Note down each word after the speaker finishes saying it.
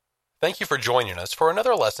Thank you for joining us for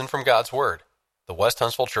another lesson from God's Word. The West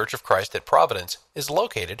Huntsville Church of Christ at Providence is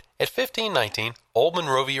located at 1519 Old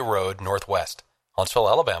Monrovia Road Northwest, Huntsville,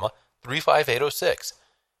 Alabama, 35806.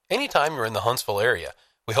 Anytime you're in the Huntsville area,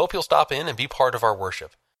 we hope you'll stop in and be part of our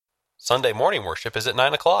worship. Sunday morning worship is at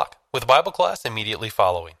 9 o'clock, with Bible class immediately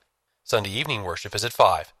following. Sunday evening worship is at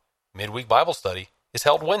 5. Midweek Bible study is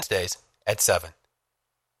held Wednesdays at 7.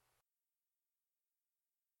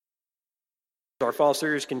 Our fall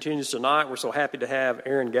series continues tonight. We're so happy to have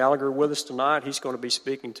Aaron Gallagher with us tonight. He's going to be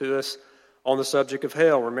speaking to us on the subject of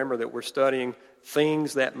hell. Remember that we're studying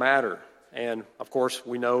things that matter. And, of course,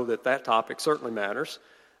 we know that that topic certainly matters.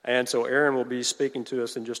 And so Aaron will be speaking to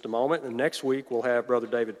us in just a moment. And next week we'll have Brother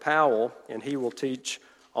David Powell, and he will teach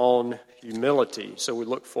on humility. So we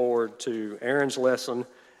look forward to Aaron's lesson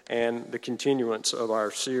and the continuance of our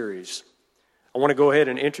series. I want to go ahead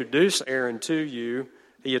and introduce Aaron to you.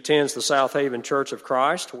 He attends the South Haven Church of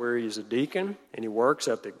Christ, where he is a deacon, and he works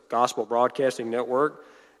at the Gospel Broadcasting Network.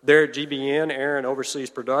 There at GBN, Aaron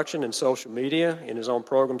oversees production and social media in his own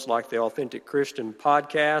programs like the Authentic Christian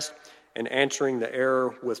podcast and Answering the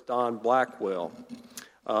Error with Don Blackwell.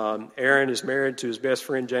 Aaron is married to his best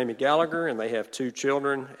friend, Jamie Gallagher, and they have 2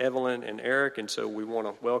 children, Evelyn and Eric, and so we want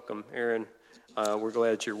to welcome Aaron. We're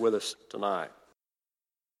glad that you're with us tonight.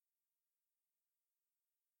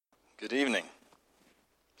 Good evening.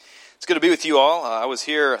 It's good to be with you all. I was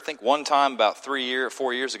here, I think, one time about 4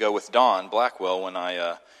 years ago with Don Blackwell when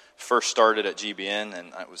I first started at GBN,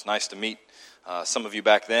 and it was nice to meet some of you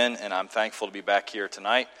back then, and I'm thankful to be back here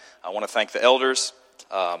tonight. I want to thank the elders,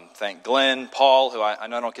 thank Glenn, Paul, who I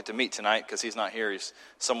know I don't get to meet tonight because he's not here. He's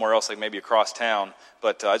somewhere else, like maybe across town.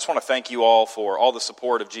 But I just want to thank you all for all the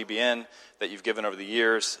support of GBN that you've given over the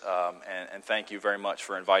years, and thank you very much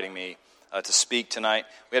for inviting me to speak tonight.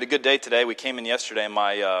 We had a good day today. We came in yesterday, and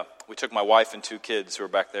we took my wife and 2 kids who were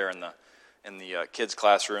back there in the kids'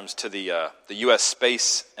 classrooms to the U.S.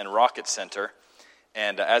 Space and Rocket Center.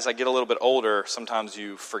 And as I get a little bit older, sometimes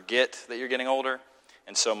you forget that you're getting older.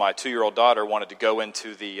 And so my 2-year-old daughter wanted to go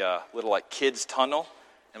into the little kids tunnel,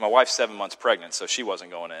 and my wife's 7 months pregnant, so she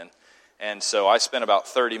wasn't going in. And so I spent about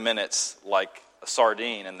 30 minutes like a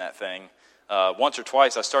sardine in that thing. Once or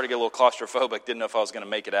twice, I started to get a little claustrophobic, didn't know if I was going to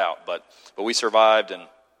make it out, but we survived, and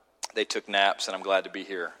they took naps, and I'm glad to be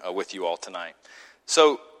here with you all tonight.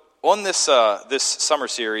 So on this summer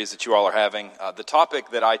series that you all are having, the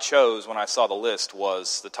topic that I chose when I saw the list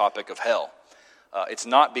was the topic of hell. It's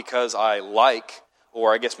not because I like,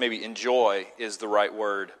 or I guess maybe enjoy is the right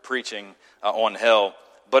word, preaching on hell,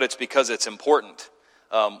 but it's because it's important.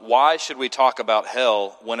 Why should we talk about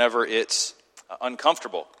hell whenever it's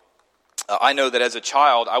uncomfortable? I know that as a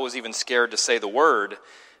child, I was even scared to say the word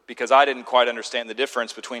because I didn't quite understand the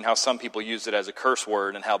difference between how some people used it as a curse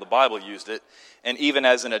word and how the Bible used it. And even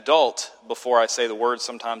as an adult, before I say the word,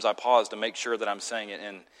 sometimes I pause to make sure that I'm saying it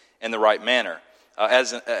in the right manner.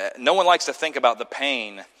 No one likes to think about the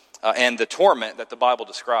pain and the torment that the Bible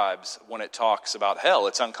describes when it talks about hell.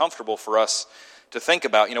 It's uncomfortable for us to think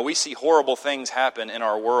about. You know, we see horrible things happen in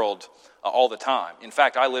our world all the time. In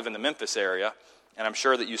fact, I live in the Memphis area, and I'm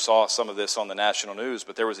sure that you saw some of this on the national news,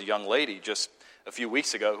 but there was a young lady just a few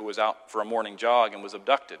weeks ago who was out for a morning jog and was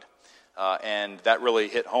abducted. And that really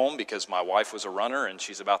hit home because my wife was a runner and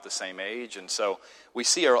she's about the same age. And so we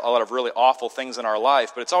see a lot of really awful things in our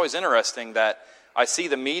life, but it's always interesting that I see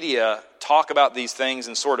the media talk about these things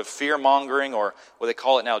in sort of fear-mongering, or what they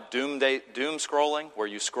call it now, doom scrolling, where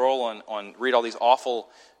you scroll read all these awful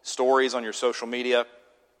stories on your social media.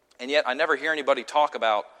 And yet I never hear anybody talk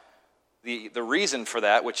about the reason for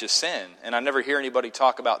that, which is sin. And I never hear anybody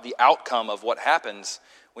talk about the outcome of what happens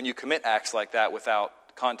when you commit acts like that without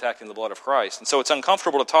contacting the blood of Christ. And so it's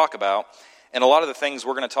uncomfortable to talk about. And a lot of the things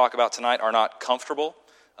we're going to talk about tonight are not comfortable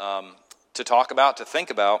to talk about, to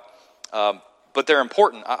think about, but they're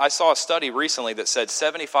important. I saw a study recently that said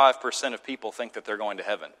 75% of people think that they're going to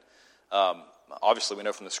heaven. Obviously, we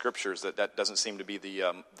know from the scriptures that doesn't seem to be the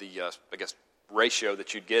I guess, ratio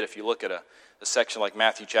that you'd get if you look at a section like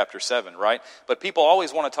Matthew chapter 7, right? But people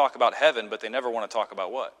always want to talk about heaven, but they never want to talk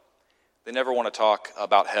about what? They never want to talk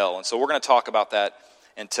about hell. And so we're going to talk about that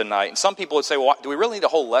tonight. And some people would say, well, do we really need a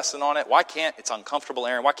whole lesson on it? Why can't, it's uncomfortable,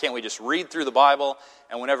 Aaron, why can't we just read through the Bible,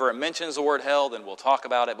 and whenever it mentions the word hell, then we'll talk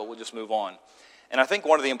about it, but we'll just move on. And I think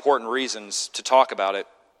one of the important reasons to talk about it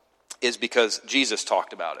is because Jesus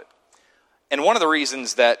talked about it. And one of the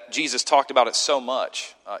reasons that Jesus talked about it so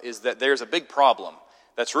much is that there's a big problem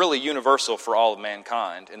that's really universal for all of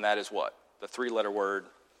mankind, and that is what? The 3-letter word,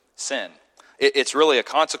 sin. It's really a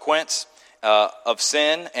consequence of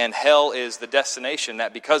sin, and hell is the destination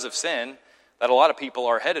that because of sin, that a lot of people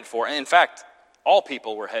are headed for. And in fact, all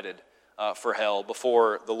people were headed for hell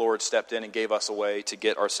before the Lord stepped in and gave us a way to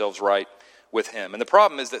get ourselves right with him. And the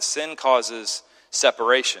problem is that sin causes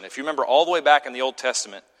separation. If you remember all the way back in the Old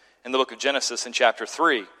Testament, in the book of Genesis in chapter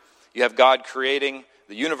 3, you have God creating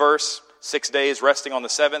the universe, 6 days, resting on the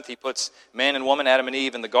seventh. He puts man and woman, Adam and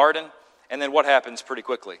Eve, in the garden. And then what happens pretty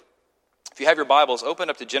quickly? If you have your Bibles, open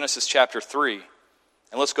up to Genesis chapter 3,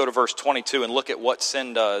 and let's go to verse 22 and look at what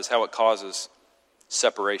sin does, how it causes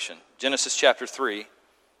separation. Genesis chapter 3,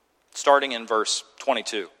 starting in verse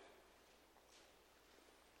 22.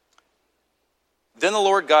 Then the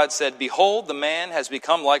Lord God said, Behold, the man has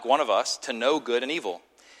become like one of us, to know good and evil.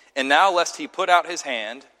 And now lest he put out his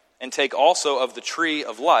hand and take also of the tree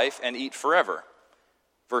of life and eat forever.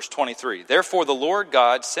 Verse 23. Therefore the Lord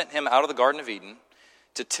God sent him out of the Garden of Eden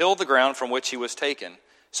to till the ground from which he was taken.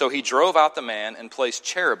 So he drove out the man and placed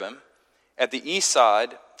cherubim at the east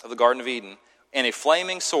side of the Garden of Eden, and a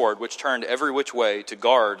flaming sword which turned every which way to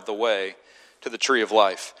guard the way to the tree of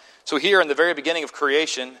life. So here in the very beginning of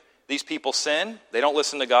creation, these people sin. They don't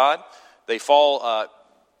listen to God. They fall.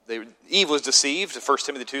 Eve was deceived. 1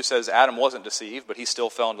 Timothy 2 says Adam wasn't deceived, but he still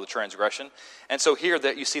fell into the transgression. And so here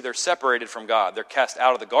that you see they're separated from God. They're cast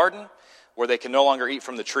out of the garden where they can no longer eat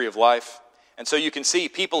from the tree of life. And so you can see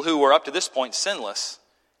people who were up to this point sinless,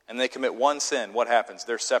 and they commit one sin. What happens?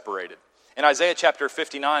 They're separated. In Isaiah chapter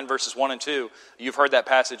 59, verses 1 and 2, you've heard that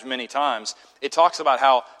passage many times. It talks about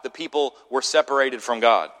how the people were separated from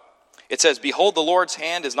God. It says, Behold, the Lord's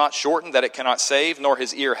hand is not shortened that it cannot save, nor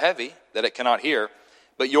his ear heavy that it cannot hear.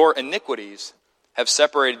 But your iniquities have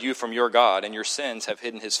separated you from your God, and your sins have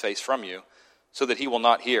hidden his face from you, so that he will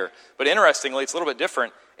not hear. But interestingly, it's a little bit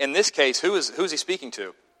different. In this case, who's he speaking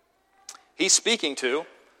to? He's speaking to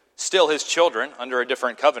still his children under a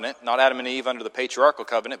different covenant, not Adam and Eve under the patriarchal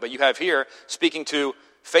covenant, but you have here speaking to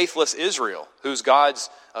faithless Israel, who's God's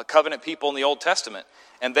covenant people in the Old Testament.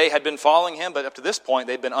 And they had been following him, but up to this point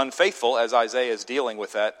they've been unfaithful, as Isaiah is dealing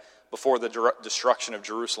with that before the destruction of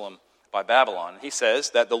Jerusalem by Babylon. He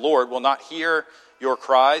says that the Lord will not hear your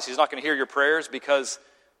cries. He's not going to hear your prayers because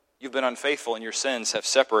you've been unfaithful and your sins have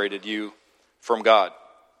separated you from God.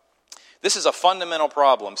 This is a fundamental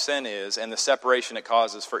problem, sin is, and the separation it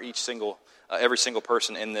causes for every single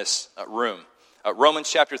person in this room. Romans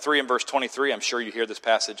chapter 3 and verse 23, I'm sure you hear this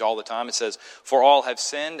passage all the time. It says, For all have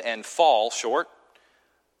sinned and fall short,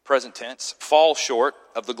 present tense, fall short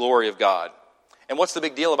of the glory of God. And what's the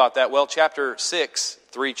big deal about that? Well, chapter 6,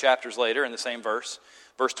 3 chapters later in the same verse,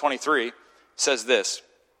 verse 23, says this,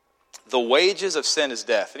 The wages of sin is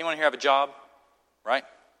death. Anyone here have a job? Right?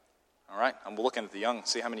 All right, I'm looking at the young,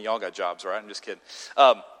 see how many of y'all got jobs, right? I'm just kidding.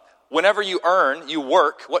 Whenever you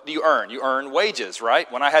work, what do you earn? You earn wages,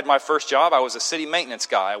 right? When I had my first job, I was a city maintenance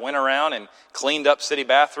guy. I went around and cleaned up city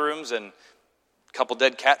bathrooms and a couple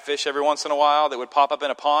dead catfish every once in a while that would pop up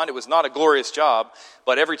in a pond. It was not a glorious job,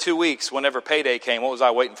 but every 2 weeks, whenever payday came, what was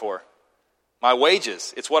I waiting for? My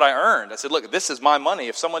wages. It's what I earned. I said, look, this is my money.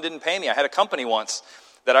 If someone didn't pay me, I had a company once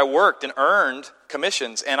that I worked and earned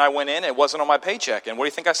commissions, and I went in, and it wasn't on my paycheck. And what do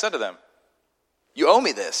you think I said to them? You owe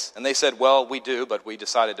me this. And they said, well, we do, but we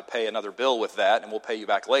decided to pay another bill with that, and we'll pay you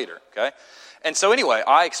back later, okay? And so anyway,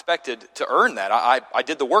 I expected to earn that. I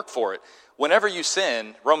did the work for it. Whenever you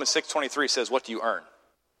sin, Romans 6:23 says, what do you earn?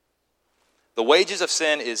 The wages of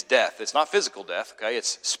sin is death. It's not physical death, okay?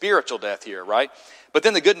 It's spiritual death here, right? But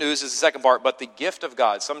then the good news is the second part, but the gift of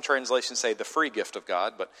God. Some translations say the free gift of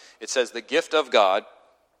God, but it says the gift of God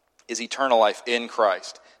is eternal life in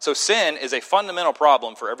Christ. So sin is a fundamental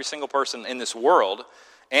problem for every single person in this world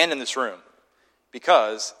and in this room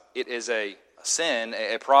because it is a sin,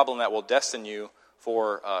 a problem that will destine you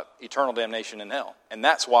for eternal damnation in hell. And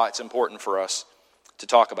that's why it's important for us to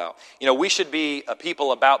talk about. You know, we should be a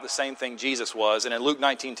people about the same thing Jesus was. And in Luke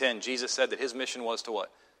 19:10, Jesus said that his mission was to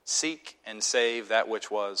what? Seek and save that which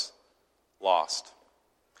was lost.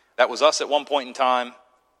 That was us at one point in time.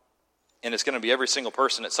 And it's going to be every single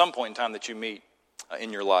person at some point in time that you meet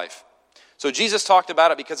in your life. So Jesus talked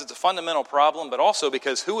about it because it's a fundamental problem, but also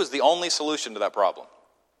because who was the only solution to that problem?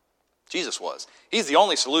 Jesus was. He's the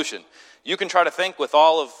only solution. You can try to think with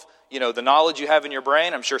all of the knowledge you have in your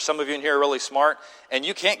brain. I'm sure some of you in here are really smart, and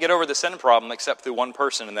you can't get over the sin problem except through one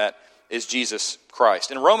person, and that is Jesus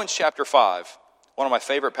Christ. In Romans chapter 5, one of my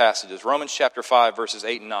favorite passages, Romans chapter 5, verses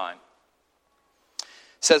 8 and 9,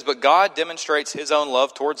 says, But God demonstrates his own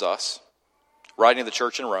love towards us, writing to the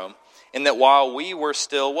church in Rome, in that while we were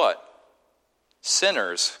still what?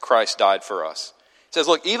 Sinners, Christ died for us. It says,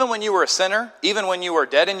 look, even when you were a sinner, even when you were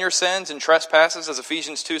dead in your sins and trespasses, as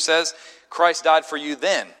Ephesians 2 says, Christ died for you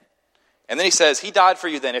then. And then he says, he died for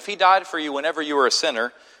you then. If he died for you whenever you were a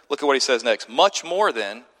sinner, look at what he says next. Much more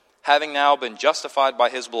then, having now been justified by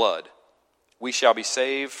his blood, we shall be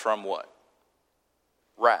saved from what?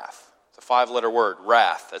 Wrath. It's a 5-letter word,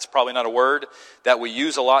 wrath. That's probably not a word that we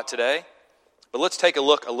use a lot today. But let's take a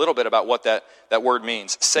look a little bit about what that word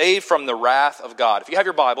means. Saved from the wrath of God. If you have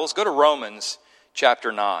your Bibles, go to Romans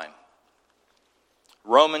chapter 9.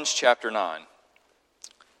 Romans chapter 9.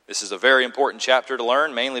 This is a very important chapter to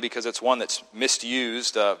learn, mainly because it's one that's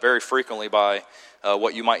misused very frequently by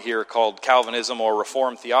what you might hear called Calvinism or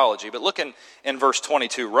Reformed theology. But look in verse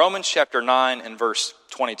 22. Romans chapter 9 and verse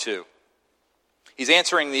 22. He's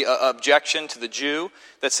answering the objection to the Jew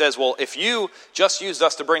that says, well, if you just used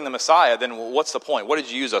us to bring the Messiah, then what's the point? What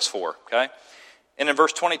did you use us for? Okay? And in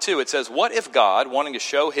verse 22 it says, what if God, wanting to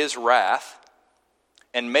show his wrath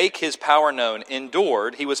and make his power known,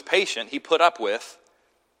 endured, he was patient, he put up with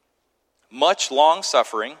much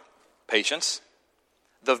long-suffering, patience,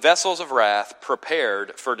 the vessels of wrath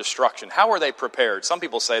prepared for destruction. How were they prepared? Some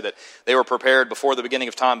people say that they were prepared before the beginning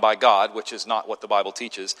of time by God, which is not what the Bible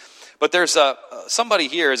teaches. But there's somebody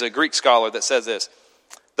here is a Greek scholar that says this.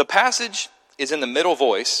 The passage is in the middle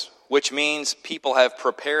voice, which means people have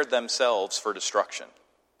prepared themselves for destruction.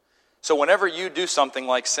 So whenever you do something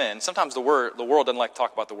like sin, sometimes the world doesn't like to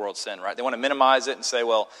talk about the world's sin, right? They want to minimize it and say,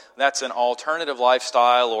 well, that's an alternative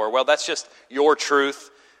lifestyle, or, well, that's just your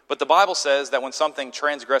truth. But the Bible says that when something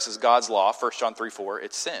transgresses God's law, 1 John 3:4,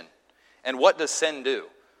 it's sin. And what does sin do?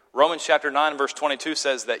 Romans chapter 9, verse 22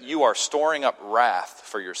 says that you are storing up wrath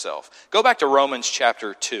for yourself. Go back to Romans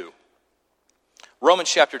chapter 2.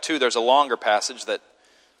 Romans chapter 2, there's a longer passage that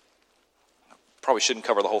probably shouldn't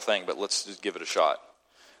cover the whole thing, but let's just give it a shot.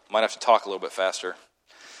 Might have to talk a little bit faster.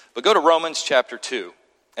 But go to Romans chapter 2,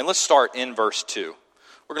 and let's start in verse 2.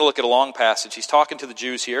 We're going to look at a long passage. He's talking to the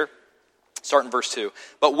Jews here. Start in verse 2.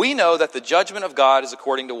 But we know that the judgment of God is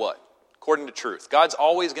according to what? According to truth. God's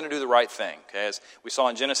always going to do the right thing. Okay? As we saw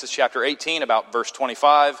in Genesis chapter 18 about verse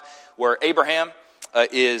 25, where Abraham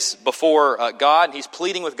is before God, and he's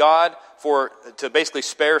pleading with God to basically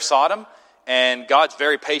spare Sodom. And God's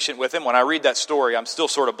very patient with him. When I read that story, I'm still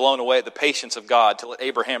sort of blown away at the patience of God to let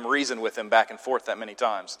Abraham reason with him back and forth that many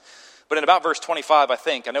times. But in about verse 25,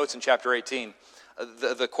 I know it's in chapter 18,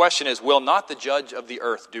 the question is, will not the judge of the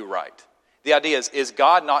earth do right? The idea is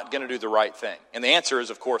God not going to do the right thing? And the answer is,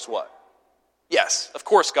 of course, what? Yes, of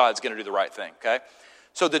course God's going to do the right thing, okay?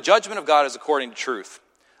 So the judgment of God is according to truth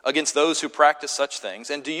against those who practice such things.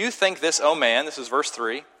 And do you think this, oh man, this is verse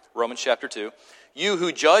 3, Romans chapter 2, you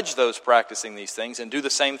who judge those practicing these things and do the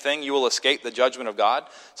same thing, you will escape the judgment of God?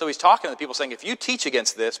 So he's talking to the people saying, if you teach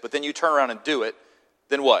against this, but then you turn around and do it,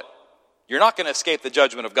 then what? You're not going to escape the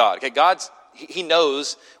judgment of God. Okay, He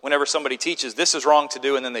knows whenever somebody teaches this is wrong to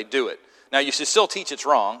do and then they do it. Now, you should still teach it's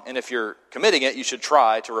wrong, and if you're committing it, you should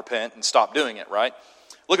try to repent and stop doing it, right?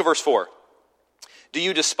 Look at verse 4. Do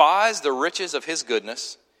you despise the riches of his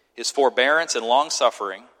goodness, his forbearance and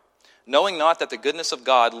long-suffering, knowing not that the goodness of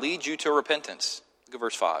God leads you to repentance? Look at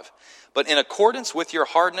verse 5. But in accordance with your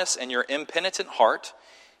hardness and your impenitent heart,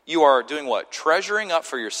 you are doing what? Treasuring up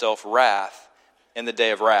for yourself wrath in the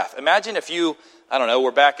day of wrath. Imagine if you,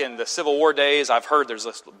 we're back in the Civil War days. I've heard there's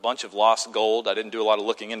a bunch of lost gold. I didn't do a lot of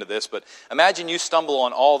looking into this, but imagine you stumble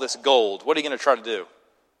on all this gold. What are you going to try to do? You're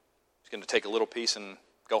going to take a little piece and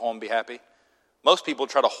go home and be happy? Most people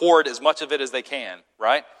try to hoard as much of it as they can,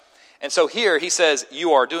 right? And so here he says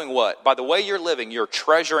you are doing what? By the way you're living, you're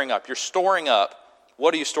treasuring up, you're storing up.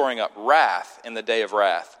 What are you storing up? Wrath in the day of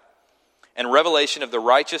wrath. And revelation of the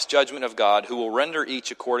righteous judgment of God, who will render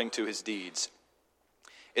each according to his deeds.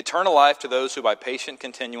 Eternal life to those who by patient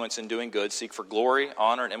continuance in doing good seek for glory,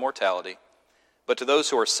 honor, and immortality. But to those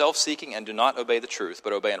who are self-seeking and do not obey the truth,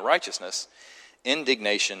 but obey in righteousness,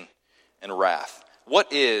 indignation and wrath.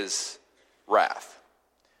 What is wrath?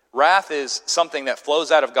 Wrath is something that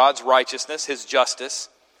flows out of God's righteousness, his justice,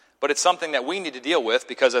 but it's something that we need to deal with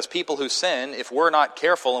because as people who sin, if we're not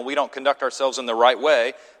careful and we don't conduct ourselves in the right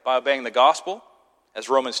way by obeying the gospel, as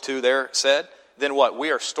Romans 2 there said, then what?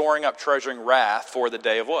 We are storing up, treasuring wrath for the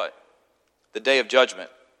day of what? The day of judgment.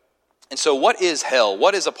 And so what is hell?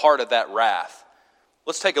 What is a part of that wrath?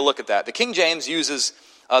 Let's take a look at that. The King James uses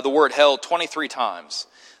the word hell 23 times.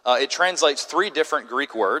 It translates 3 different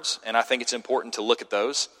Greek words, and I think it's important to look at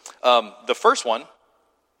those. The first one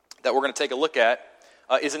that we're going to take a look at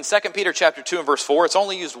is in 2 Peter chapter 2 and verse 4. It's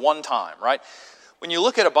only used one time, right? When you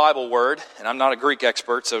look at a Bible word, and I'm not a Greek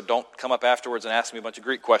expert, so don't come up afterwards and ask me a bunch of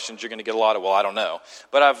Greek questions. You're going to get a lot of, well, I don't know.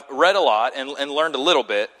 But I've read a lot and learned a little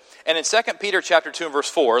bit. And in 2 Peter chapter 2 and verse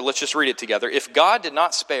 4, let's just read it together. If God did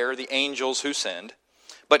not spare the angels who sinned,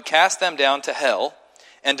 but cast them down to hell,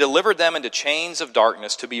 and delivered them into chains of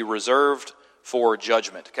darkness to be reserved for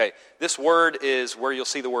judgment. Okay, this word is where you'll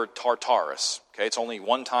see the word Tartarus. Okay, it's only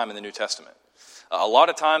one time in the New Testament. A lot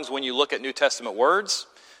of times when you look at New Testament words,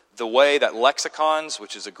 the way that lexicons,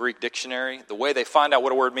 which is a Greek dictionary, the way they find out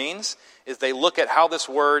what a word means is they look at how this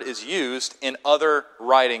word is used in other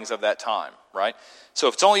writings of that time, right? So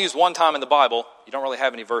if it's only used one time in the Bible, you don't really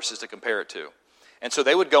have any verses to compare it to. And so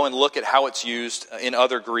they would go and look at how it's used in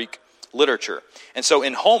other Greek literature. And so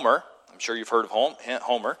in Homer, I'm sure you've heard of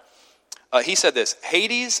Homer, he said this: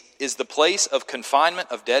 Hades is the place of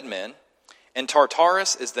confinement of dead men, and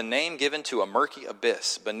Tartarus is the name given to a murky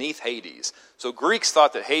abyss beneath Hades. So Greeks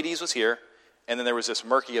thought that Hades was here, and then there was this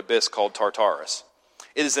murky abyss called Tartarus.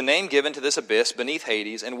 It is the name given to this abyss beneath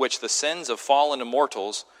Hades in which the sins of fallen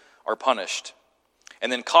immortals are punished.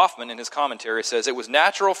 And then Kaufman in his commentary says, it was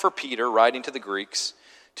natural for Peter, writing to the Greeks,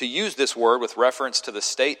 to use this word with reference to the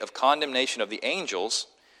state of condemnation of the angels,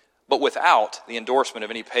 but without the endorsement of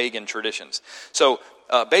any pagan traditions. So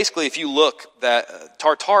basically, if you look, that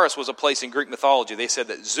Tartarus was a place in Greek mythology. They said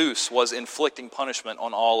that Zeus was inflicting punishment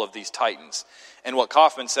on all of these titans. And what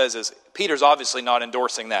Kaufman says is, Peter's obviously not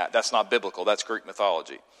endorsing that. That's not biblical. That's Greek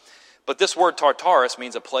mythology. But this word Tartarus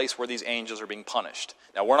means a place where these angels are being punished.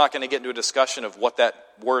 Now, we're not going to get into a discussion of what that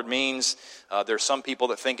word means. There's some people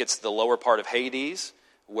that think it's the lower part of Hades,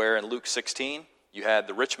 where in Luke 16, you had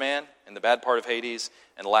the rich man in the bad part of Hades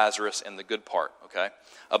and Lazarus in the good part, okay?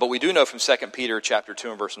 But we do know from 2 Peter chapter 2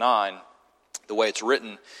 and verse 9, the way it's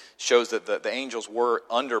written shows that the angels were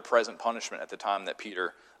under present punishment at the time that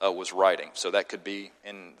Peter was writing. So that could be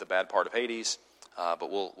in the bad part of Hades,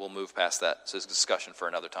 but we'll move past that. So it's a discussion for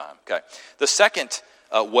another time, okay? The second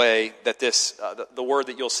way that this, the word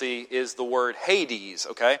that you'll see is the word Hades,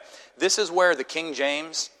 okay? This is where the King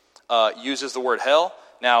James uses the word hell.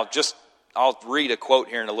 Now, I'll read a quote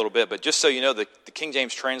here in a little bit, but just so you know, the King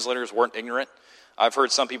James translators weren't ignorant. I've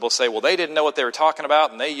heard some people say, well, they didn't know what they were talking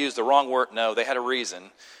about, and they used the wrong word. No, they had a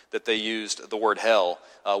reason that they used the word hell,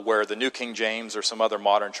 where the New King James or some other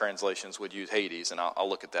modern translations would use Hades, and I'll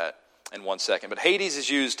look at that in 1 second. But Hades is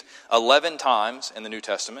used 11 times in the New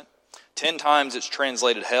Testament. 10 times it's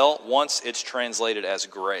translated hell. Once it's translated as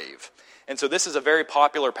grave. And so this is a very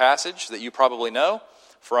popular passage that you probably know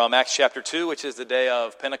from Acts chapter 2, which is the day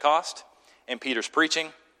of Pentecost, and Peter's preaching.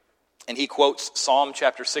 And he quotes Psalm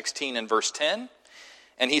chapter 16 and verse 10.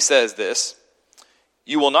 And he says this: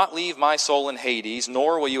 "You will not leave my soul in Hades,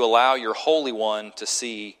 nor will you allow your Holy One to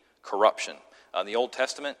see corruption." In the Old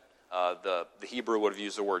Testament, the Hebrew would have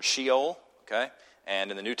used the word Sheol, okay?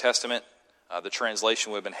 And in the New Testament, the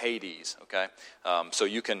translation would have been Hades, okay? So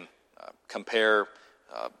you can compare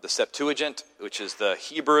the Septuagint, which is the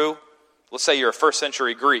Hebrew. Let's say you're a first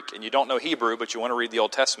century Greek and you don't know Hebrew, but you want to read the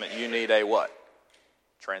Old Testament. You need a what?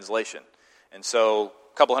 Translation. And so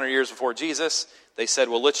a couple hundred years before Jesus, they said,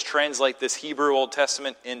 well, let's translate this Hebrew Old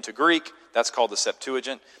Testament into Greek. That's called the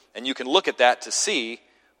Septuagint. And you can look at that to see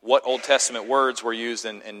what Old Testament words were used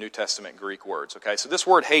in New Testament Greek words. Okay, so this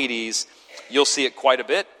word Hades, you'll see it quite a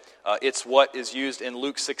bit. It's what is used in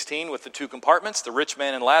Luke 16 with the two compartments, the rich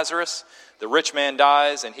man and Lazarus. The rich man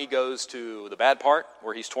dies and he goes to the bad part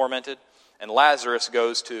where he's tormented. And Lazarus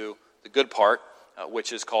goes to the good part,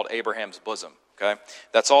 which is called Abraham's bosom. Okay,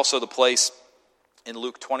 that's also the place in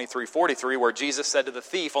Luke 23:43 where Jesus said to the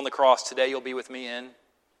thief on the cross, "Today you'll be with me in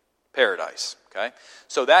paradise." Okay,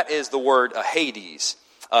 so that is the word Hades.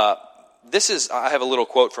 I have a little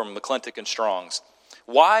quote from McClintock and Strong's.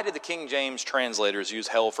 Why did the King James translators use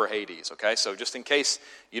hell for Hades? Okay, so just in case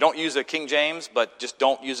you don't use a King James, but just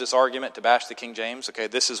don't use this argument to bash the King James, okay,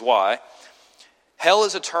 this is why. Hell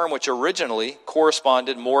is a term which originally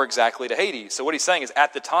corresponded more exactly to Hades. So what he's saying is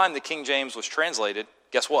at the time the King James was translated,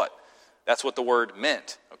 guess what? That's what the word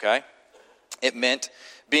meant, okay? It meant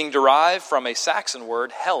being derived from a Saxon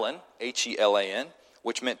word, Helen, Helan,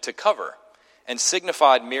 which meant to cover, and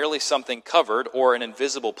signified merely something covered or an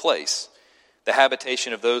invisible place, the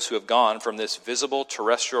habitation of those who have gone from this visible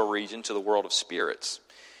terrestrial region to the world of spirits.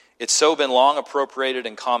 It's so been long appropriated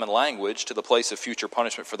in common language to the place of future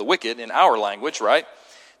punishment for the wicked, in our language, right,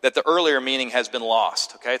 that the earlier meaning has been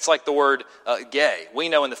lost, okay? It's like the word gay. We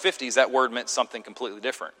know in the 50s that word meant something completely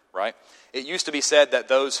different, right? It used to be said that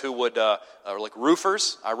those who would, like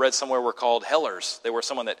roofers, I read somewhere were called hellers. They were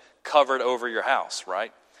someone that covered over your house,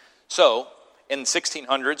 right? So, in the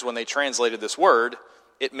 1600s, when they translated this word,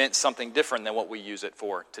 it meant something different than what we use it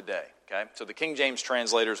for today, okay? So the King James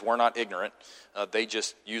translators were not ignorant. They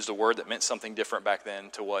just used a word that meant something different back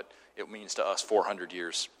then to what it means to us 400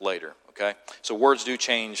 years later, okay? So words do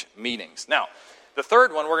change meanings. Now, the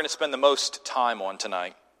third one we're going to spend the most time on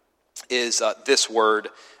tonight is this word,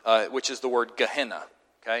 which is the word Gehenna,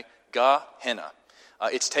 okay? Gehenna.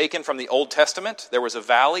 It's taken from the Old Testament. There was a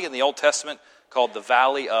valley in the Old Testament called the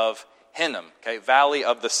Valley of Hinnom, okay? Valley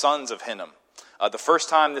of the Sons of Hinnom. The first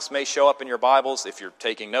time this may show up in your Bibles, if you're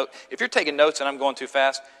taking notes and I'm going too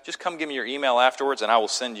fast, just come give me your email afterwards, and I will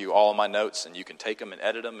send you all of my notes, and you can take them and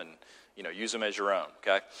edit them and use them as your own.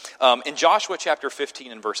 Okay. In Joshua chapter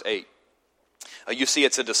 15 and verse 8, you see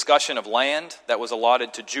it's a discussion of land that was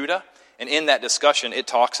allotted to Judah, and in that discussion, it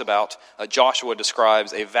talks about Joshua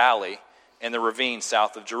describes a valley in the ravine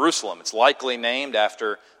south of Jerusalem. It's likely named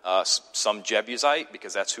after some Jebusite,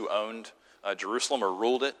 because that's who owned Jerusalem or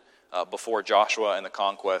ruled it before Joshua and the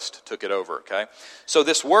conquest took it over. Okay, so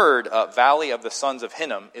this word, Valley of the Sons of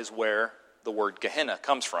Hinnom, is where the word Gehenna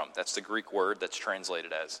comes from. That's the Greek word that's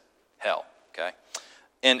translated as hell. Okay,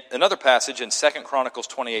 in another passage in 2 Chronicles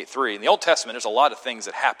 28:3, in the Old Testament, there's a lot of things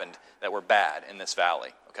that happened that were bad in this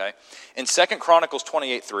valley. Okay, in 2 Chronicles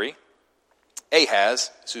 28:3,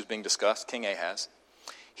 Ahaz, who's being discussed, King Ahaz,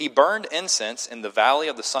 he burned incense in the valley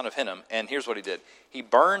of the son of Hinnom, and here's what he did. He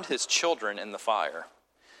burned his children in the fire,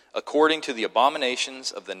 according to the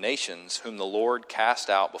abominations of the nations whom the Lord cast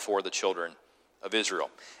out before the children of Israel.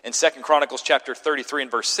 In 2 Chronicles chapter 33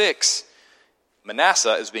 and verse 6,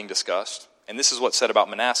 Manasseh is being discussed, and this is what's said about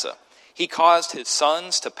Manasseh. He caused his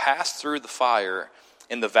sons to pass through the fire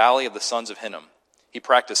in the valley of the sons of Hinnom. He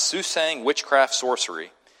practiced soothsaying, witchcraft,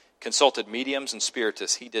 sorcery, consulted mediums and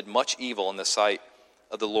spiritists. He did much evil in the sight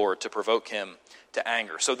of the Lord to provoke him to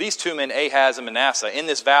anger. So these two men, Ahaz and Manasseh, in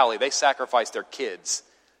this valley, they sacrificed their kids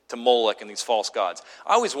to Molech and these false gods.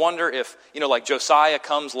 I always wonder if, like Josiah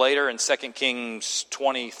comes later in 2 Kings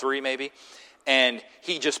 23 maybe, and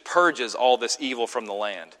he just purges all this evil from the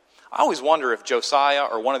land. I always wonder if Josiah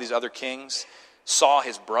or one of these other kings saw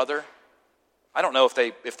his brother. I don't know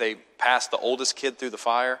if they passed the oldest kid through the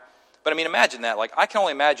fire. But imagine that. I can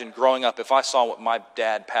only imagine growing up if I saw what my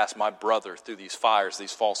dad passed my brother through these fires,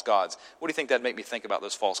 these false gods. What do you think that'd make me think about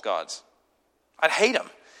those false gods? I'd hate them.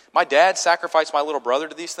 My dad sacrificed my little brother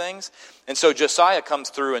to these things. And so Josiah comes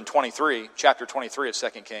through in chapter 23 of 2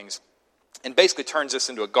 Kings, and basically turns this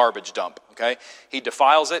into a garbage dump. Okay, he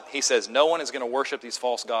defiles it. He says no one is going to worship these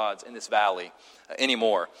false gods in this valley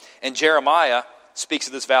anymore. And Jeremiah speaks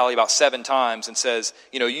of this valley about 7 times and says,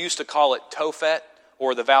 you used to call it Tophet,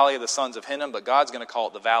 or the valley of the sons of Hinnom, but God's going to call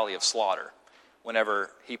it the valley of slaughter whenever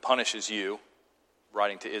he punishes you,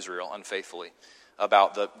 writing to Israel unfaithfully,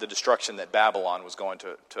 about the destruction that Babylon was going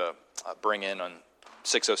to bring in on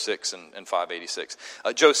 606 and 586.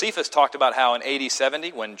 Josephus talked about how in AD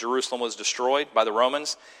 70, when Jerusalem was destroyed by the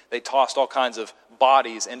Romans, they tossed all kinds of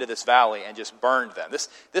bodies into this valley and just burned them.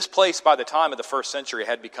 This place, by the time of the first century,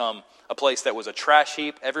 had become a place that was a trash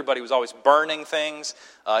heap. Everybody was always burning things.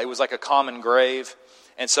 It was like a common grave.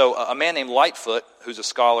 And so a man named Lightfoot, who's a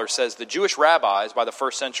scholar, says the Jewish rabbis by the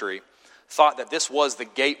first century thought that this was the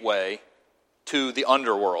gateway to the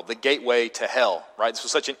underworld, the gateway to hell, right? This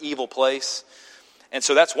was such an evil place. And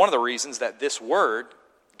so that's one of the reasons that this word,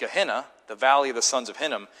 Gehenna, the valley of the sons of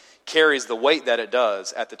Hinnom, carries the weight that it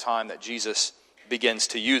does at the time that Jesus begins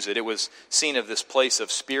to use it. It was seen of this place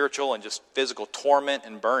of spiritual and just physical torment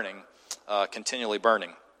and burning, continually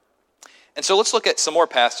burning. And so let's look at some more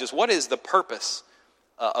passages. What is the purpose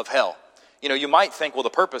of hell? You might think, well,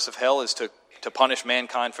 the purpose of hell is to punish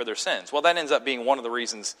mankind for their sins. Well, that ends up being one of the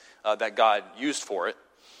reasons that God used for it.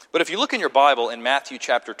 But if you look in your Bible in Matthew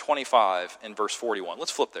chapter 25 and verse 41,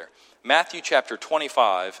 let's flip there. Matthew chapter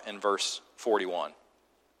 25 and verse 41.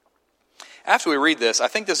 After we read this, I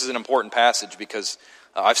think this is an important passage because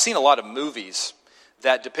I've seen a lot of movies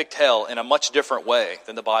that depict hell in a much different way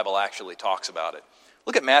than the Bible actually talks about it.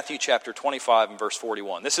 Look at Matthew chapter 25 and verse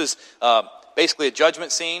 41. This is basically a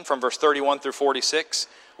judgment scene from verse 31 through 46,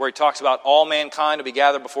 where he talks about all mankind will be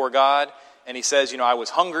gathered before God. And he says, I was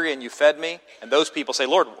hungry and you fed me. And those people say,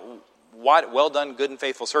 Lord, well done, good and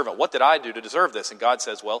faithful servant. What did I do to deserve this? And God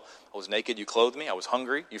says, well, I was naked, you clothed me. I was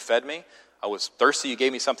hungry, you fed me. I was thirsty, you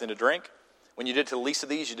gave me something to drink. When you did it to the least of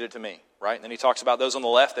these, you did it to me, right? And then he talks about those on the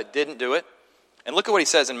left that didn't do it. And look at what he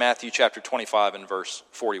says in Matthew chapter 25 and verse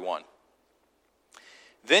 41.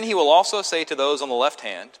 Then he will also say to those on the left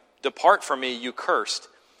hand, depart from me, you cursed,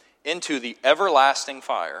 into the everlasting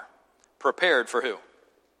fire, prepared for who?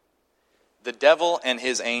 The devil and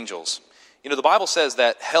his angels. The Bible says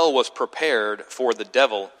that hell was prepared for the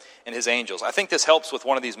devil and his angels. I think this helps with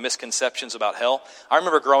one of these misconceptions about hell. I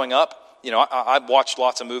remember growing up, I watched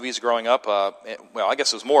lots of movies growing up. Well, I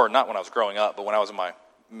guess it was more, not when I was growing up, but when I was in my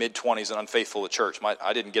mid-20s and unfaithful to church.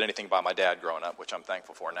 I didn't get anything by my dad growing up, which I'm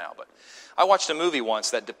thankful for now. But I watched a movie once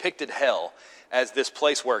that depicted hell as this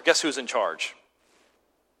place where, guess who's in charge?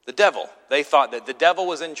 The devil. They thought that the devil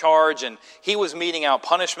was in charge and he was meting out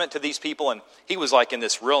punishment to these people, and he was like in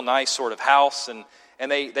this real nice sort of house, and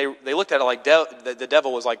And they looked at it like the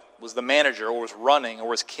devil was the manager or was running or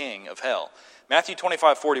was king of hell. Matthew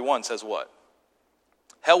 25:41 says what?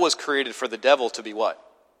 Hell was created for the devil to be what?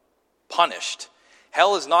 Punished.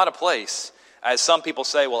 Hell is not a place, as some people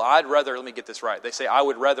say, well, let me get this right. They say, I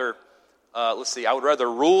would rather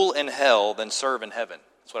rule in hell than serve in heaven.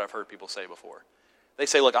 That's what I've heard people say before. They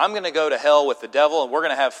say, look, I'm going to go to hell with the devil, and we're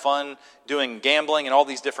going to have fun doing gambling and all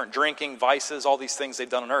these different drinking, vices, all these things they've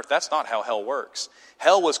done on earth. That's not how hell works.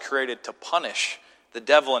 Hell was created to punish the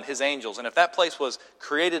devil and his angels. And if that place was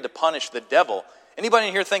created to punish the devil, anybody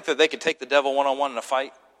in here think that they could take the devil one-on-one in a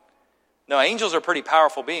fight? No, angels are pretty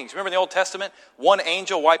powerful beings. Remember in the Old Testament, one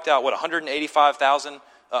angel wiped out, 185,000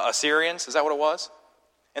 Assyrians? Is that what it was?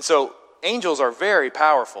 And so angels are very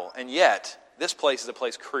powerful, and yet this place is a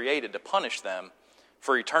place created to punish them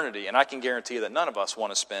for eternity. And I can guarantee you that none of us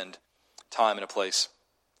want to spend time in a place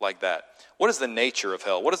like that. What is the nature of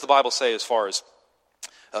hell? What does the Bible say as far as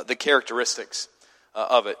the characteristics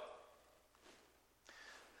of it?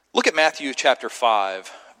 Look at Matthew chapter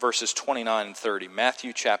 5, verses 29 and 30.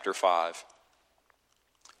 Matthew chapter 5.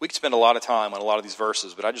 We could spend a lot of time on a lot of these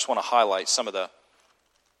verses, but I just want to highlight some of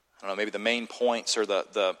maybe the main points or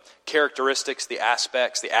the characteristics, the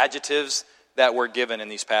aspects, the adjectives that were given in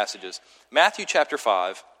these passages. Matthew chapter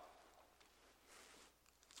 5,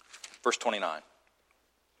 verse 29.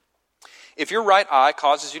 If your right eye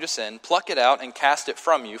causes you to sin, pluck it out and cast it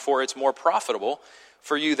from you, for it's more profitable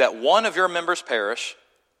for you that one of your members perish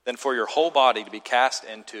than for your whole body to be cast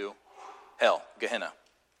into hell, Gehenna.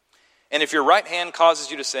 And if your right hand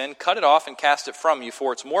causes you to sin, cut it off and cast it from you,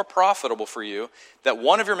 for it's more profitable for you that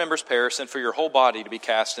one of your members perish than for your whole body to be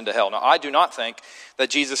cast into hell. Now, I do not think that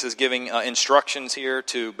Jesus is giving instructions here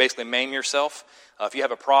to basically maim yourself. If you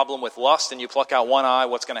have a problem with lust and you pluck out one eye,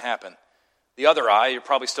 what's going to happen? The other eye, you're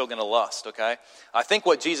probably still going to lust, okay? I think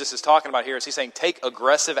what Jesus is talking about here is he's saying take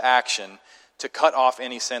aggressive action to cut off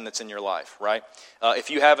any sin that's in your life, right?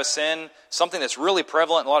 If you have a sin, something that's really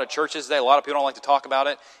prevalent in a lot of churches today, a lot of people don't like to talk about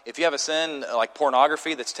it. If you have a sin like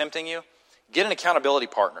pornography that's tempting you, get an accountability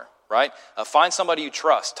partner, right? Find somebody you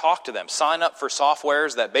trust. Talk to them. Sign up for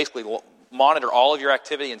softwares that basically monitor all of your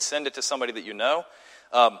activity and send it to somebody that you know.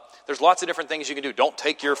 There's lots of different things you can do. Don't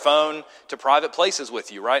take your phone to private places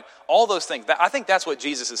with you, right? All those things. I think that's what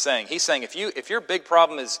Jesus is saying. He's saying if your big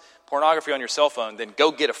problem is pornography on your cell phone, then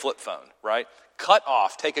go get a flip phone, right? Cut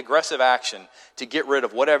off, take aggressive action to get rid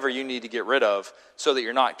of whatever you need to get rid of so that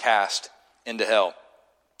you're not cast into hell.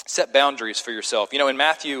 Set boundaries for yourself. In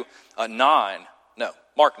Matthew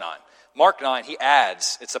Mark 9, he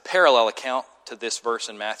adds, it's a parallel account to this verse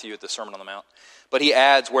in Matthew at the Sermon on the Mount, but he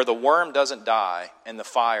adds where the worm doesn't die and the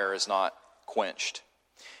fire is not quenched.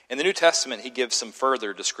 In the New Testament, he gives some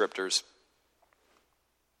further descriptors.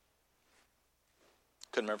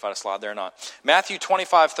 Couldn't remember if I had a slide there or not. Matthew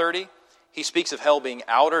 25:30, he speaks of hell being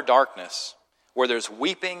outer darkness, where there's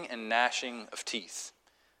weeping and gnashing of teeth.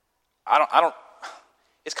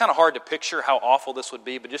 It's kind of hard to picture how awful this would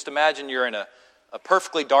be, but just imagine you're in a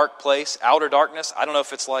perfectly dark place, outer darkness. I don't know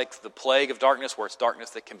if it's like the plague of darkness, where it's darkness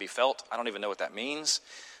that can be felt. I don't even know what that means.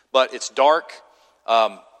 But it's dark.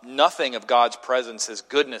 Nothing of God's presence, His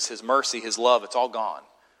goodness, His mercy, His love, it's all gone.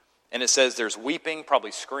 And it says there's weeping,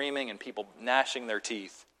 probably screaming, and people gnashing their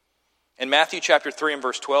teeth. In Matthew chapter 3 and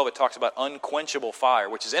verse 12, it talks about unquenchable fire,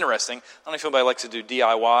 which is interesting. I don't know if anybody likes to do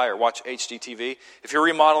DIY or watch HGTV. If you're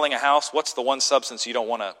remodeling a house, what's the one substance you don't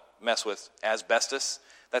want to mess with? Asbestos.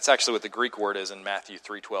 That's actually what the Greek word is in Matthew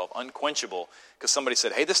 3:12. Unquenchable. Because somebody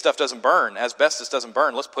said, hey, this stuff doesn't burn. Asbestos doesn't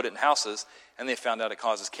burn. Let's put it in houses. And they found out it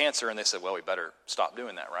causes cancer. And they said, well, we better stop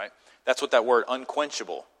doing that, right? That's what that word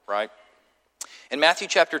unquenchable, right? In Matthew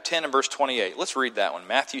chapter 10 and verse 28, let's read that one.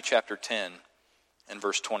 Matthew chapter 10 and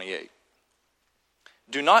verse 28.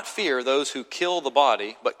 Do not fear those who kill the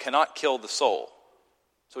body, but cannot kill the soul.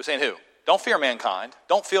 So he's saying who? Don't fear mankind.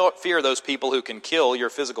 Don't fear those people who can kill your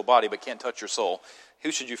physical body, but can't touch your soul.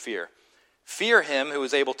 Who should you fear? Fear him who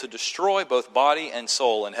is able to destroy both body and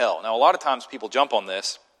soul in hell. Now, a lot of times people jump on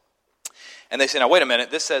this, and they say, now, wait a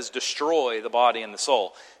minute, this says destroy the body and the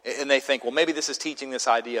soul. And they think, well, maybe this is teaching this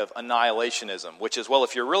idea of annihilationism, which is, well,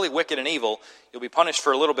 if you're really wicked and evil, you'll be punished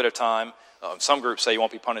for a little bit of time. Some groups say you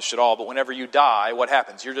won't be punished at all, but whenever you die, what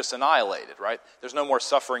happens? You're just annihilated, right? There's no more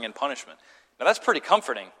suffering and punishment. Now, that's pretty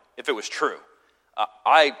comforting if it was true.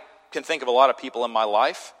 I can think of a lot of people in my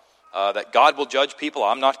life that God will judge people.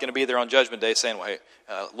 I'm not going to be there on Judgment Day saying, well, hey,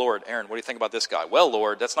 Lord, Aaron, what do you think about this guy? Well,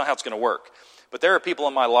 Lord, that's not how it's going to work. But there are people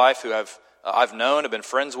in my life who I've known, have been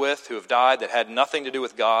friends with, who have died that had nothing to do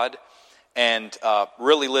with God and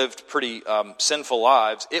really lived pretty sinful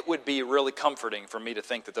lives. It would be really comforting for me to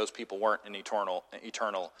think that those people weren't in eternal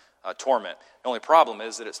torment. The only problem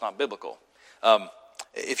is that it's not biblical.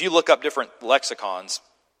 If you look up different lexicons,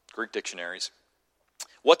 Greek dictionaries,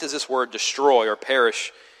 what does this word destroy or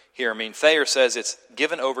perish here mean? Thayer says it's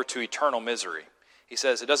given over to eternal misery. He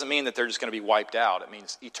says it doesn't mean that they're just going to be wiped out. It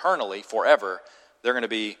means eternally, forever, they're going to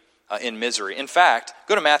be in misery. In fact,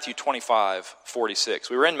 go to Matthew 25:46.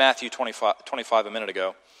 We were in Matthew 25 a minute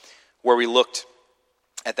ago, where we looked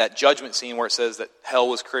at that judgment scene where it says that hell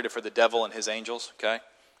was created for the devil and his angels. Okay,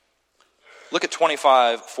 look at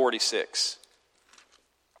 25:46.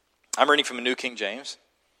 I'm reading from the New King James.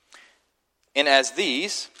 And as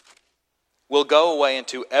these will go away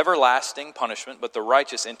into everlasting punishment, but the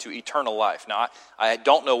righteous into eternal life. Now, I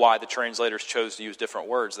don't know why the translators chose to use different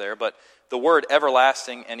words there, but the word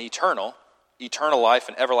everlasting and eternal life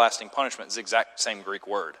and everlasting punishment is the exact same Greek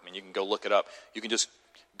word. I mean, you can go look it up. You can just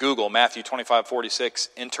Google Matthew 25:46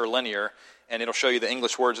 interlinear, and it'll show you the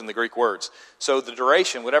English words and the Greek words. So the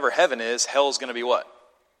duration, whatever heaven is, hell is going to be what?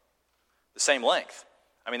 The same length.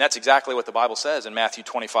 I mean, that's exactly what the Bible says in Matthew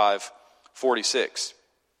 25:46.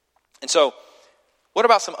 And so, what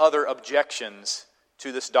about some other objections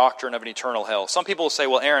to this doctrine of an eternal hell? Some people will say,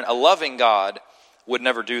 well, Aaron, a loving God would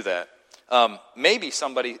never do that. Maybe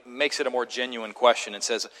somebody makes it a more genuine question and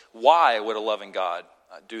says, why would a loving God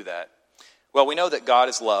do that? Well, we know that God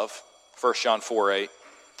is love, 1 John 4:8.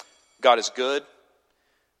 God is good.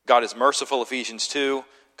 God is merciful, Ephesians 2.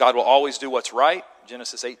 God will always do what's right,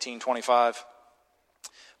 Genesis 18:25.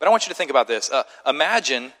 But I want you to think about this.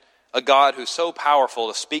 Imagine a God who's so powerful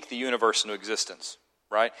to speak the universe into existence,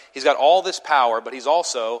 right? He's got all this power, but he's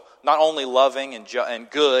also not only loving and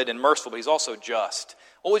good and merciful, but he's also just.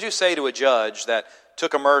 What would you say to a judge that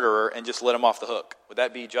took a murderer and just let him off the hook? Would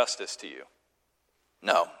that be justice to you?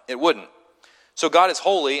 No, it wouldn't. So God is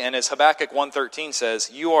holy, and as Habakkuk 1:13 says,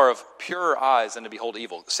 you are of purer eyes than to behold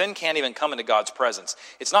evil. Sin can't even come into God's presence.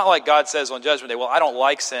 It's not like God says on Judgment Day, well, I don't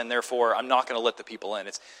like sin, therefore I'm not going to let the people in.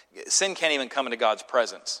 Sin can't even come into God's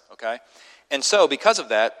presence, okay? And so because of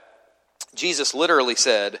that, Jesus literally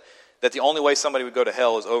said that the only way somebody would go to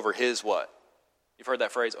hell is over his what? You've heard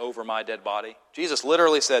that phrase, over my dead body? Jesus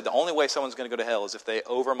literally said the only way someone's going to go to hell is if they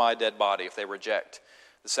over my dead body, if they reject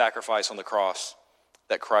the sacrifice on the cross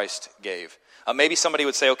that Christ gave. Maybe somebody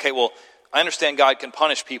would say, okay, well, I understand God can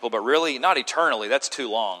punish people, but really not eternally. That's too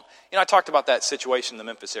long. You know, I talked about that situation in the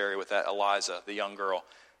Memphis area with that Eliza, the young girl.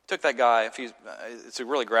 Took that guy, it's a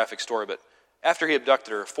really graphic story, but after he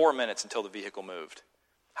abducted her, 4 minutes until the vehicle moved.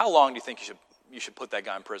 How long do you think you should put that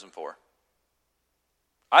guy in prison for?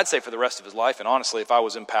 I'd say for the rest of his life, and honestly, if I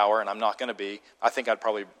was in power, and I'm not going to be, I think I'd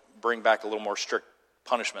probably bring back a little more strict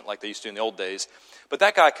punishment like they used to in the old days. But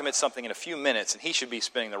that guy commits something in a few minutes, and he should be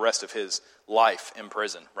spending the rest of his life in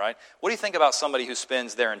prison, right? What do you think about somebody who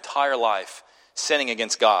spends their entire life sinning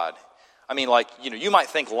against God? I mean, like, you might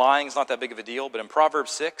think lying's not that big of a deal, but in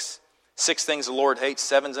Proverbs 6 things the Lord hates,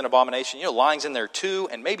 7's an abomination. Lying's in there 2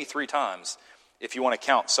 and maybe 3 times if you want to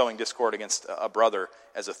count sowing discord against a brother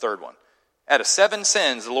as a third one. Out of 7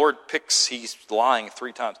 sins, the Lord picks, he's lying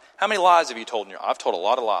 3 times. How many lies have you told in your life? I've told a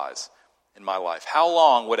lot of lies in my life. How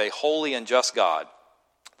long would a holy and just God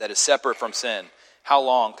that is separate from sin, how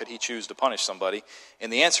long could he choose to punish somebody?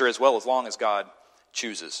 And the answer is, well, as long as God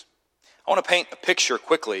chooses. I want to paint a picture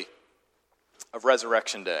quickly of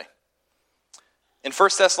Resurrection Day. In 1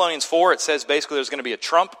 Thessalonians 4, it says basically there's going to be a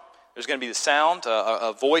trump. There's going to be the sound,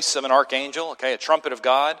 a voice of an archangel, okay, a trumpet of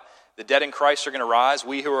God. The dead in Christ are going to rise.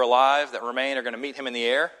 We who are alive that remain are going to meet him in the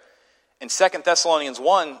air. In 2 Thessalonians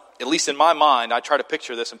 1, at least in my mind, I try to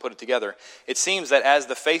picture this and put it together. It seems that as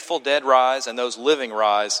the faithful dead rise and those living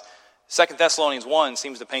rise, 2 Thessalonians 1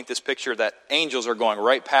 seems to paint this picture that angels are going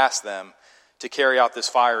right past them to carry out this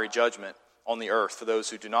fiery judgment on the earth for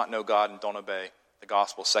those who do not know God and don't obey the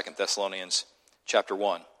gospel, 2 Thessalonians chapter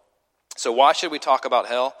 1. So why should we talk about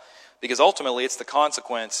hell? Because ultimately it's the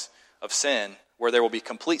consequence of sin where there will be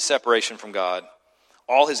complete separation from God.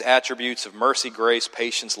 All his attributes of mercy, grace,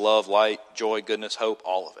 patience, love, light, joy, goodness, hope,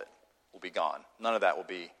 all of it will be gone. None of that will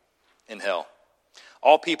be in hell.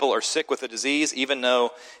 All people are sick with a disease, even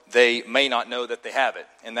though they may not know that they have it,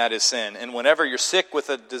 and that is sin. And whenever you're sick with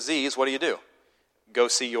a disease, what do? Go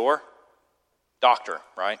see your doctor,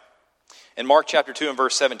 right? In Mark chapter 2 and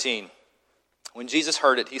verse 17, when Jesus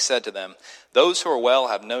heard it, he said to them, "Those who are well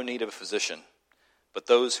have no need of a physician, but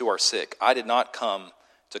those who are sick. I did not come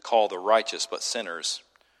to call the righteous, but sinners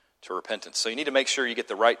to repentance." So you need to make sure you get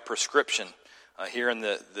the right prescription. Here in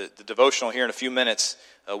the devotional here in a few minutes,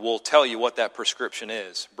 we'll tell you what that prescription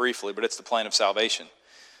is briefly, but it's the plan of salvation.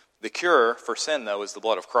 The cure for sin, though, is the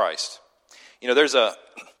blood of Christ. There's a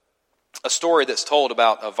story that's told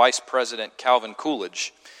about Vice President Calvin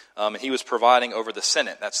Coolidge. And he was presiding over the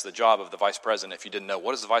Senate. That's the job of the vice president. If you didn't know,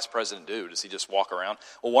 what does the vice president do? Does he just walk around?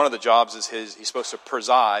 Well, one of the jobs is he's supposed to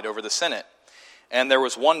preside over the Senate. And there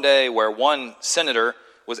was one day where one senator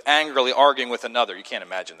was angrily arguing with another. You can't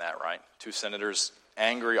imagine that, right? Two senators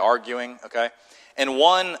angry, arguing, okay? And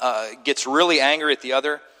one gets really angry at the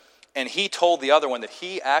other, and he told the other one that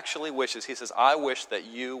he actually wishes, he says, I wish that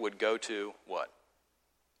you would go to what?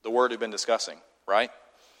 The word we've been discussing, right?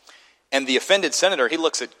 And the offended senator, he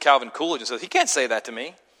looks at Calvin Coolidge and says, he can't say that to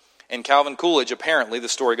me. And Calvin Coolidge, apparently, the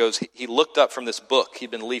story goes, he looked up from this book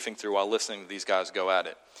he'd been leafing through while listening to these guys go at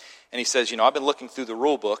it. And he says, I've been looking through the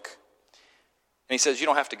rule book. And he says, you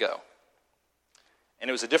don't have to go. And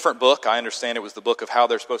it was a different book. I understand it was the book of how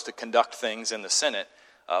they're supposed to conduct things in the Senate.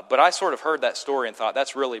 But I sort of heard that story and thought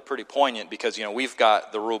that's really pretty poignant because, we've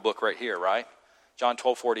got the rule book right here, right? John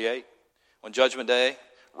 12:48. On Judgment Day,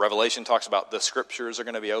 Revelation talks about the scriptures are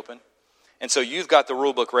going to be open. And so you've got the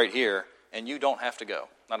rule book right here, and you don't have to go.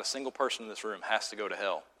 Not a single person in this room has to go to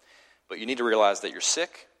hell. But you need to realize that you're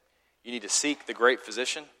sick. You need to seek the great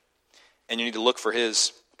physician, and you need to look for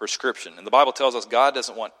his prescription. And the Bible tells us God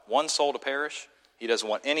doesn't want one soul to perish. He doesn't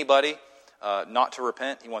want anybody not to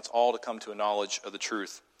repent. He wants all to come to a knowledge of the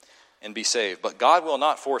truth and be saved. But God will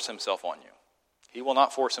not force himself on you. He will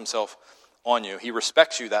not force himself on you. He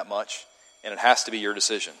respects you that much, and it has to be your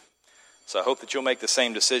decision. So I hope that you'll make the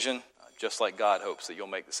same decision, just like God hopes that you'll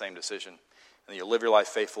make the same decision, and that you'll live your life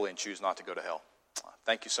faithfully and choose not to go to hell.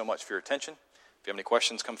 Thank you so much for your attention. If you have any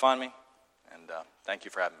questions, come find me, and thank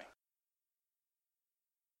you for having me.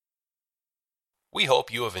 We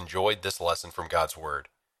hope you have enjoyed this lesson from God's Word.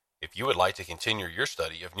 If you would like to continue your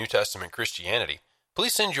study of New Testament Christianity,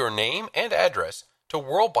 please send your name and address to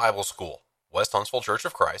World Bible School, West Huntsville Church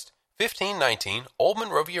of Christ, 1519 Old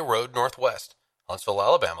Monrovia Road Northwest, Huntsville,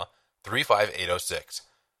 Alabama, 35806.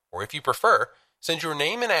 Or if you prefer, send your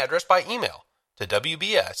name and address by email to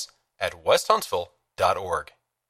wbs@westhuntsville.org.